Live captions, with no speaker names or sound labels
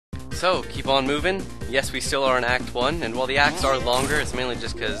So, keep on moving. Yes, we still are in Act 1, and while the acts are longer, it's mainly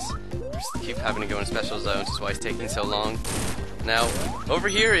just because we keep having to go in special zones, that's why it's taking so long. Now, over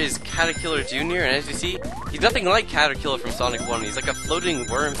here is Caterkiller Jr., and as you see, he's nothing like Caterkiller from Sonic 1, he's like a floating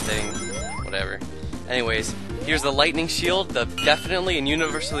worm thing. Whatever. Anyways, here's the Lightning Shield, the definitely and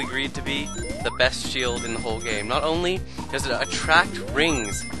universally agreed to be the best shield in the whole game. Not only does it attract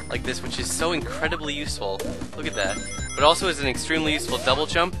rings like this, which is so incredibly useful, look at that, but also is an extremely useful double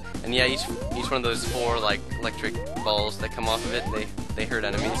jump, and yeah, each one of those 4 like electric balls that come off of it, they hurt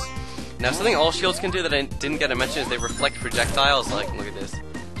enemies. Now something all shields can do that I didn't get to mention is they reflect projectiles, like, look at this.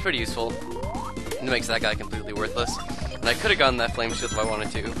 It's pretty useful. It makes that guy completely worthless. And I could have gotten that flame shield if I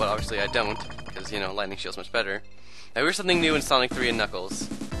wanted to, but obviously I don't, because, you know, lightning shield's much better. Now here's something new in Sonic 3 and Knuckles.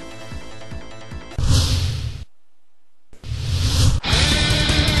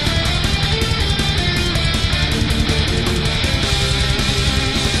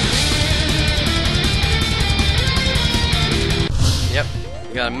 Yep,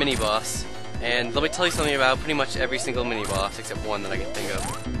 we got a mini-boss, and let me tell you something about pretty much every single mini-boss, except one that I can think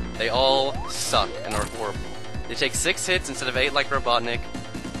of. They all suck and are horrible. They take 6 hits instead of 8 like Robotnik,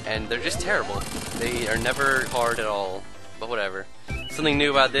 and they're just terrible. They are never hard at all, but whatever. Something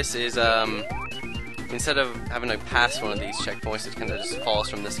new about this is, instead of having to pass one of these checkpoints, it kind of just falls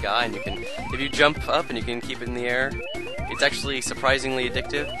from the sky, and you can, if you jump up and you can keep it in the air, it's actually surprisingly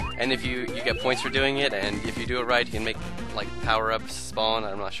addictive, and if you get points for doing it, and if you do it right, you can make, like, power-ups spawn.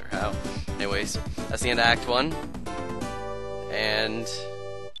 I'm not sure how. Anyways, that's the end of Act 1, and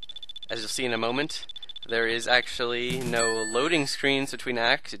as you'll see in a moment, there is actually no loading screens between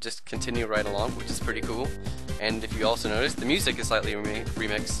acts, it just continue right along, which is pretty cool. And if you also notice, the music is slightly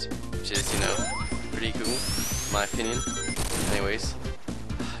remixed, which is, you know, pretty cool, in my opinion. Anyways,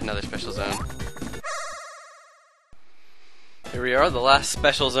 another special zone. Here we are, the last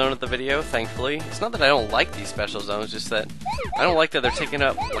special zone of the video, thankfully. It's not that I don't like these special zones, just that I don't like that they're taking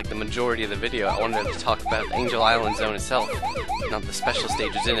up, like, the majority of the video. I wanted to talk about the Angel Island zone itself, not the special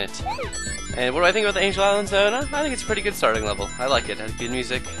stages in it. And what do I think about the Angel Island zone? I think it's a pretty good starting level. I like it. It has good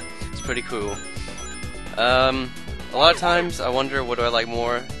music. It's pretty cool. A lot of times I wonder, what do I like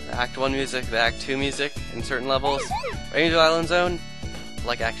more? The Act 1 music, the Act 2 music in certain levels? Or Angel Island zone? I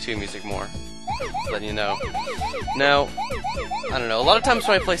like Act 2 music more. Just letting you know. Now, I don't know, a lot of times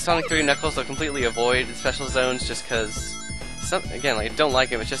when I play Sonic 3 and Knuckles, I'll completely avoid the special zones just because, again, like, I don't like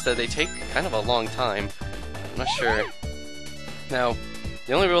them, it's just that they take kind of a long time. I'm not sure. Now,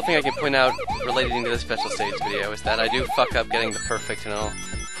 the only real thing I can point out relating to this special stage video is that I do fuck up getting the perfect, and I'll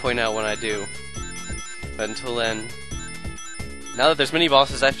point out when I do. But until then, now that there's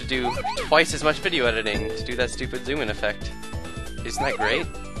mini-bosses, I have to do twice as much video editing to do that stupid zoom-in effect. Isn't that great?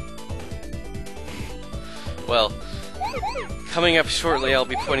 Well, coming up shortly, I'll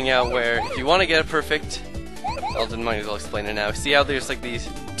be pointing out where, if you want to get a perfect, I might as well explain it now. See how there's like these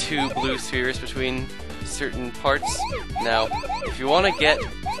 2 blue spheres between certain parts? Now, if you want to get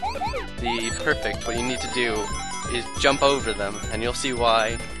the perfect, what you need to do is jump over them, and you'll see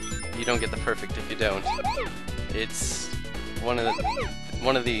why you don't get the perfect if you don't. It's one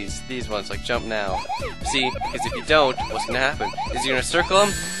of these ones, like jump now. See, because if you don't, what's gonna happen is you're gonna circle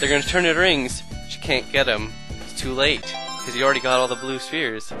them, they're gonna turn into rings, but you can't get them. It's too late, because you already got all the blue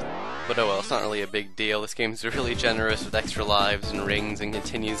spheres. But oh well, it's not really a big deal. This game's really generous with extra lives and rings and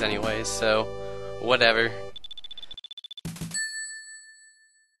continues anyways, so whatever.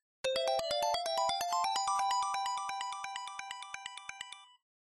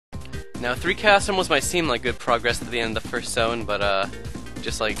 Now, 3 Chaos Emeralds might seem like good progress at the end of the first zone, but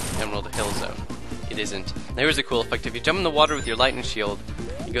just like Emerald Hill Zone, it isn't. Now here's a cool effect. If you jump in the water with your lightning shield,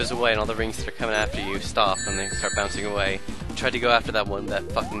 it goes away and all the rings that are coming after you stop and they start bouncing away. I tried to go after that one,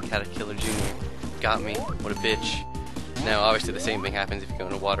 that fucking Caterkiller Jr. Got me. What a bitch. Now, obviously the same thing happens if you go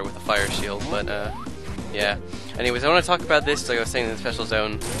into water with a fire shield, but yeah. Anyways, I want to talk about this, like I was saying in the special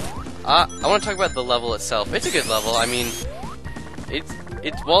zone. I want to talk about the level itself. It's a good level. I mean,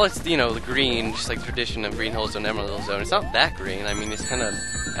 while it's, you know, the green, just like tradition of Green Hill Zone, Emerald Hill Zone, it's not that green. I mean, it's kind of,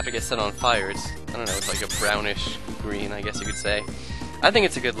 after it gets set on fire, it's, I don't know, it's like a brownish green, I guess you could say. I think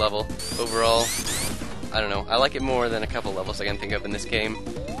it's a good level, overall. I don't know, I like it more than a couple levels I can think of in this game.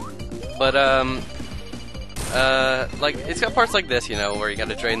 But, like, it's got parts like this, you know, where you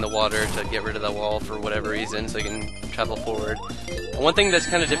gotta drain the water to get rid of the wall for whatever reason, so you can travel forward. And one thing that's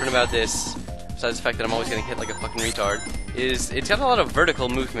kind of different about this, besides the fact that I'm always getting hit like a fucking retard, is it's got a lot of vertical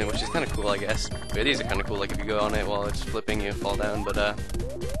movement, which is kind of cool, I guess. Yeah, these are kind of cool, like if you go on it while it's flipping, you fall down, but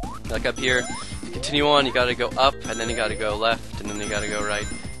like up here, you continue on, you gotta go up, and then you gotta go left, and then you gotta go right.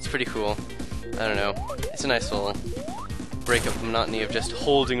 It's pretty cool. I don't know. It's a nice little break up the monotony of just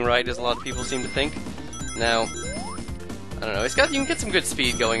holding right, as a lot of people seem to think. Now, I don't know, you can get some good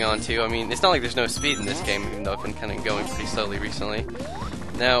speed going on too. I mean, it's not like there's no speed in this game, even though I've been kind of going pretty slowly recently.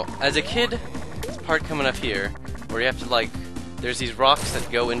 Now, as a kid, this part coming up here, where you have to like, there's these rocks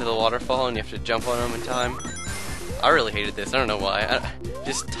that go into the waterfall and you have to jump on them in time. I really hated this, I don't know why.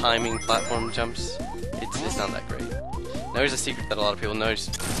 Just timing platform jumps, it's not that great. Now here's a secret that a lot of people know,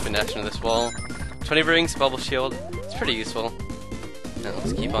 just spin dash into this wall. 20 rings, bubble shield, it's pretty useful. Now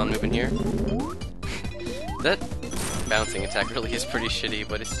let's keep on moving here. That bouncing attack really is pretty shitty,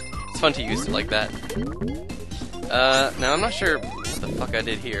 but it's fun to use it like that. Now I'm not sure what the fuck I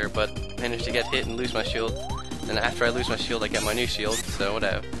did here, but managed to get hit and lose my shield. And after I lose my shield, I get my new shield, so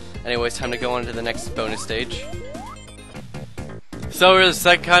whatever. Anyways, time to go on to the next bonus stage. So the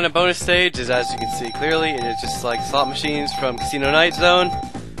second kind of bonus stage is, as you can see clearly, it is just like slot machines from Casino Night Zone,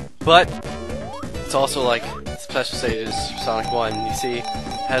 but it's also like special stages for Sonic 1. You see, it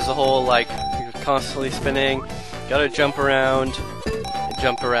has a whole like, you're constantly spinning, gotta jump around,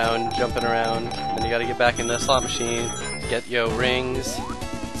 jumping around, then you gotta get back in the slot machine, get rings.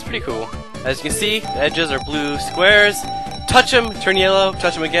 It's pretty cool. As you can see, the edges are blue squares. Touch them, turn yellow,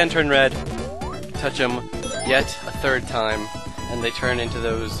 touch them again, turn red. Touch them yet a third time, and they turn into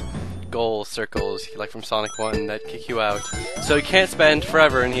those goal circles, like from Sonic 1, that kick you out. So you can't spend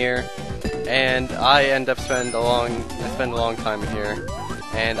forever in here, and I end up spend a long time in here,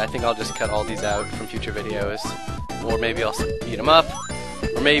 and I think I'll just cut all these out from future videos, or maybe I'll speed them up,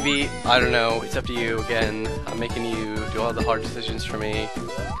 or maybe, I don't know, it's up to you. Again, I'm making you do all the hard decisions for me.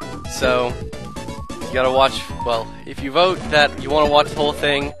 So, you gotta watch, well, if you vote that you want to watch the whole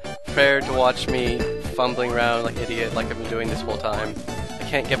thing, prepare to watch me fumbling around like an idiot, like I've been doing this whole time. I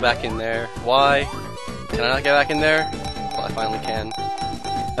can't get back in there. Why? Can I not get back in there? Well, I finally can.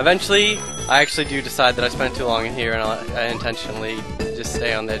 Eventually, I actually do decide that I spent too long in here, and I intentionally just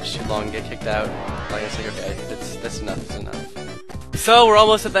stay on the edge too long and get kicked out. Like, it's like, okay, that's enough. So, we're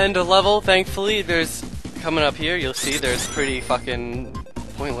almost at the end of the level, thankfully. There's, coming up here, you'll see there's pretty fucking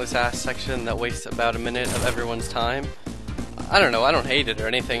pointless ass section that wastes about a minute of everyone's time. I don't know, I don't hate it or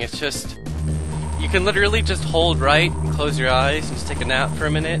anything, it's just, you can literally just hold right and close your eyes and just take a nap for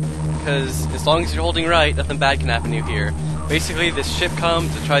a minute, because as long as you're holding right, nothing bad can happen to you here. Basically, this ship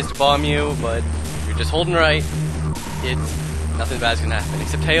comes, it tries to bomb you, but if you're just holding right, nothing bad's gonna happen.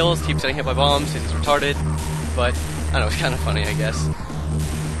 Except Tails keeps getting hit by bombs, he's retarded, but, I don't know, it's kind of funny, I guess.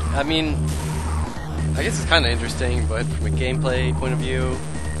 I mean, I guess it's kind of interesting, but from a gameplay point of view,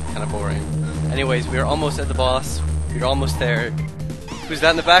 kind of boring. Anyways, we are almost at the boss. We're almost there. Who's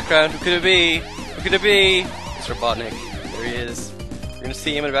that in the background? Who could it be? Who could it be? It's Robotnik. There he is. We're gonna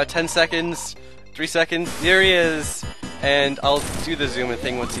see him in about 10 seconds. 3 seconds. There he is. And I'll do the zoom in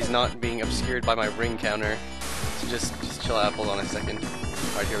thing once he's not being obscured by my ring counter. So just chill out. Hold on a second.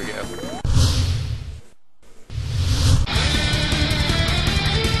 Alright, here we go.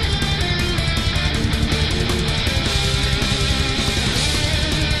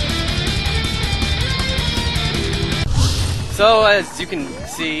 So, as you can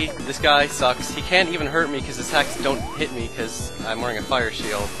see, this guy sucks. He can't even hurt me because his attacks don't hit me because I'm wearing a fire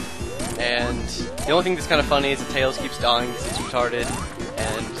shield. And the only thing that's kind of funny is that Tails keeps dying because he's retarded.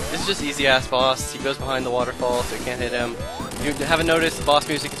 And this is just easy-ass boss. He goes behind the waterfall, so you can't hit him. If you haven't noticed, the boss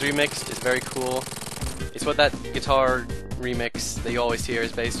music is remixed. It's very cool. It's what that guitar remix that you always hear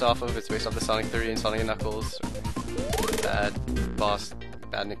is based off of. It's based off the Sonic 3 and Sonic & Knuckles. Bad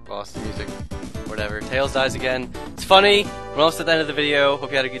Nick Boss music. Whatever. Tails dies again. It's funny. We're almost at the end of the video.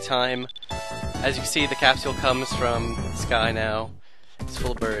 Hope you had a good time. As you can see, the capsule comes from the sky now. It's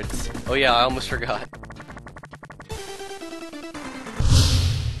full of birds. Oh yeah, I almost forgot. Here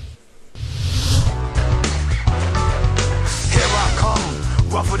I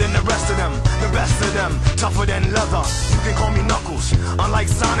come, rougher than the rest of them, the best of them, tougher than leather. You can call me Knuckles. Unlike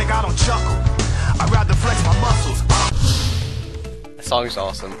Sonic, I don't chuckle. I'd rather flex my muscles. The song's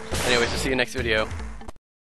awesome. Anyways, we'll see you next video.